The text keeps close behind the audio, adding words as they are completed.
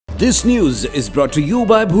This news is brought to you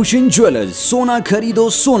by Bhushan Jewelers. सोना खरीदो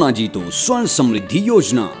सोना जीतो स्वर्ण समृद्धि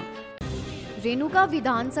योजना। रेणुका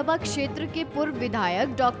विधानसभा क्षेत्र के पूर्व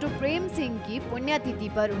विधायक डॉक्टर प्रेम सिंह की पुण्यतिथि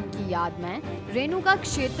पर उनकी याद में रेणुका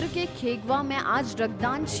क्षेत्र के खेगवा में आज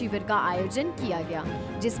रक्तदान शिविर का आयोजन किया गया,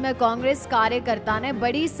 जिसमें कांग्रेस कार्यकर्ता ने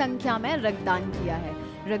बड़ी संख्या में रक्तदान किया है।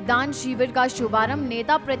 रक्तदान शिविर का शुभारंभ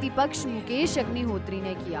नेता प्रतिपक्ष मुकेश अग्निहोत्री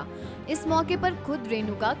ने किया। इस मौके पर खुद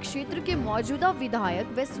रेणुका क्षेत्र के मौजूदा विधायक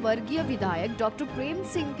व स्वर्गीय विधायक डॉक्टर प्रेम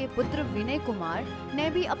सिंह के पुत्र विनय कुमार ने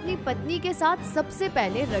भी अपनी पत्नी के साथ सबसे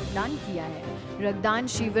पहले रक्तदान किया है। रक्तदान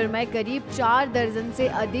शिविर में करीब 4 दर्जन से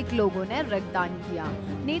अधिक लोगों ने रक्तदान किया।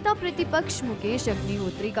 नेता प्रतिपक्ष मुकेश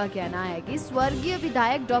अग्निहोत्री का कहना है कि स्वर्गीय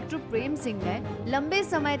विधायक डॉक्टर प्रेम सिंह ने लंबे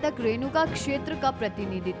समय तक रेणुका क्षेत्र का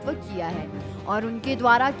प्रतिनिधित्व किया है और उनके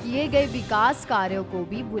द्वारा किए गए विकास कार्यों को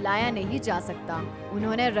भी भुलाया नहीं जा सकता।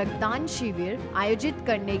 उन्होंने रक्तदान शिविर आयोजित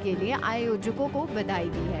करने के लिए आयोजकों को बधाई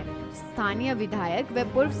दी है। स्थानीय विधायक व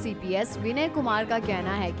पूर्व सीपीएस विनय कुमार का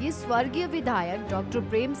कहना है कि स्वर्गीय विधायक डॉक्टर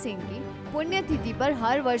प्रेम सिंह की पुण्यतिथि पर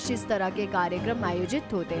हर वर्ष इस तरह के कार्यक्रम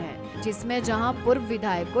आयोजित होते हैं, जिसमें जहां पूर्व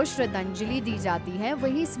विधायक को श्रद्धांजलि दी जाती है,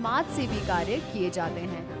 वहीं समाज सेवी कार्य किए जाते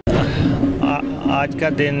हैं। आज का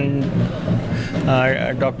दिन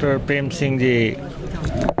डॉक्टर प्रेम सिंह जी,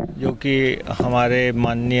 जो कि हमारे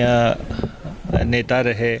माननीय नेता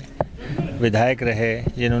रहे, विधायक रहे,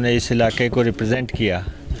 जिन्होंने इस इलाके को रिप्रेजेंट किया,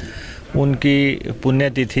 उनकी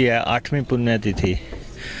पुण्यतिथि है, 8वीं पुण्यतिथि।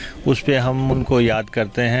 उस पे हम उनको याद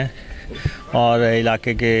करते हैं और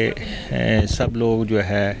इलाके के सब लोग जो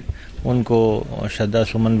है उनको श्रद्धा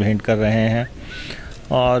सुमन भेंट कर रहे हैं।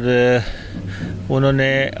 और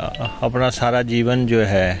उन्होंने अपना सारा जीवन जो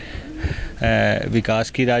है विकास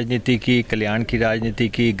की राजनीति की, कल्याण की राजनीति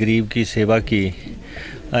की, गरीब की सेवा की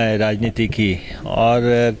राजनीति की,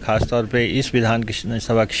 और ख़ास तौर पे इस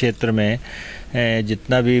विधानसभा क्षेत्र में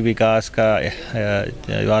जितना भी विकास का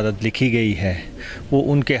इबारत लिखी गई है वो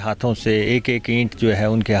उनके हाथों से, एक एक ईंट जो है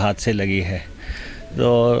उनके हाथ से लगी है।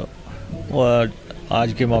 तो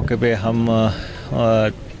आज के मौके पे हम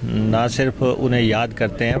ना सिर्फ उन्हें याद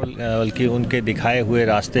करते हैं बल्कि उनके दिखाए हुए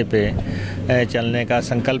रास्ते पे चलने का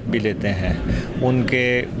संकल्प भी लेते हैं। उनके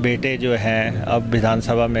बेटे जो हैं अब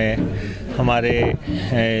विधानसभा में हमारे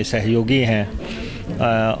सहयोगी हैं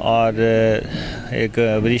और एक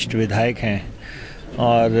वरिष्ठ विधायक हैं,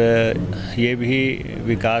 और ये भी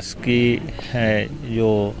विकास की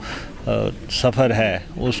जो सफ़र है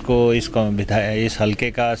उसको इस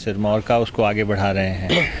हलके का, सिरमौर का, उसको आगे बढ़ा रहे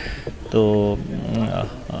हैं। तो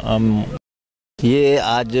हम ये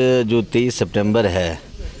आज जो 23 सितंबर है,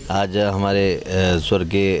 आज हमारे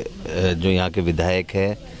स्वर्गीय जो यहाँ के विधायक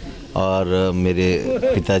हैं और मेरे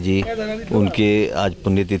पिताजी, उनके आज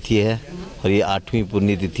पुण्यतिथि है और ये 8वीं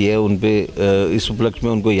पुण्यतिथि है। उन पे इस उपलक्ष्य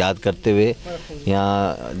में उनको याद करते हुए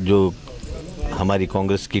यहाँ जो हमारी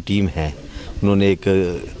कांग्रेस की टीम है, उन्होंने एक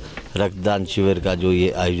रक्तदान शिविर का जो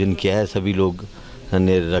ये आयोजन किया है। सभी लोग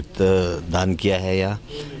ने रक्तदान किया है यहाँ।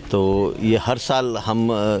 तो ये हर साल हम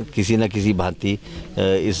किसी न किसी भांति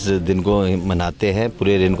इस दिन को मनाते हैं।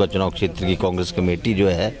 पूरे रेणुका चुनाव क्षेत्र की कांग्रेस कमेटी जो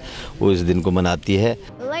है वो इस दिन को मनाती है।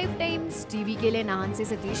 लाइव टाइम्स टीवी के लिए नाहन से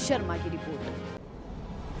सतीश शर्मा की रिपोर्ट।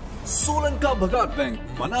 सोलन का भगाड़ बैंक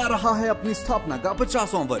मना रहा है अपनी स्थापना का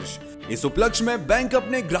 50वां वर्ष। इस उपलक्ष्य में बैंक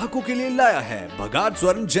अपने ग्राहकों के लिए लाया है भगाड़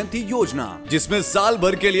स्वर्ण जयंती योजना, जिसमें साल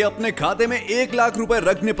भर के लिए अपने खाते में 1 लाख रुपए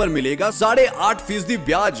रखने पर मिलेगा 8.5%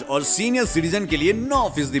 ब्याज और सीनियर सिटीजन के लिए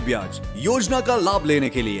 9% ब्याज। योजना का लाभ लेने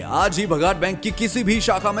के लिए आज ही भगाड़ बैंक की किसी भी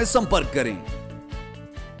शाखा में संपर्क करें।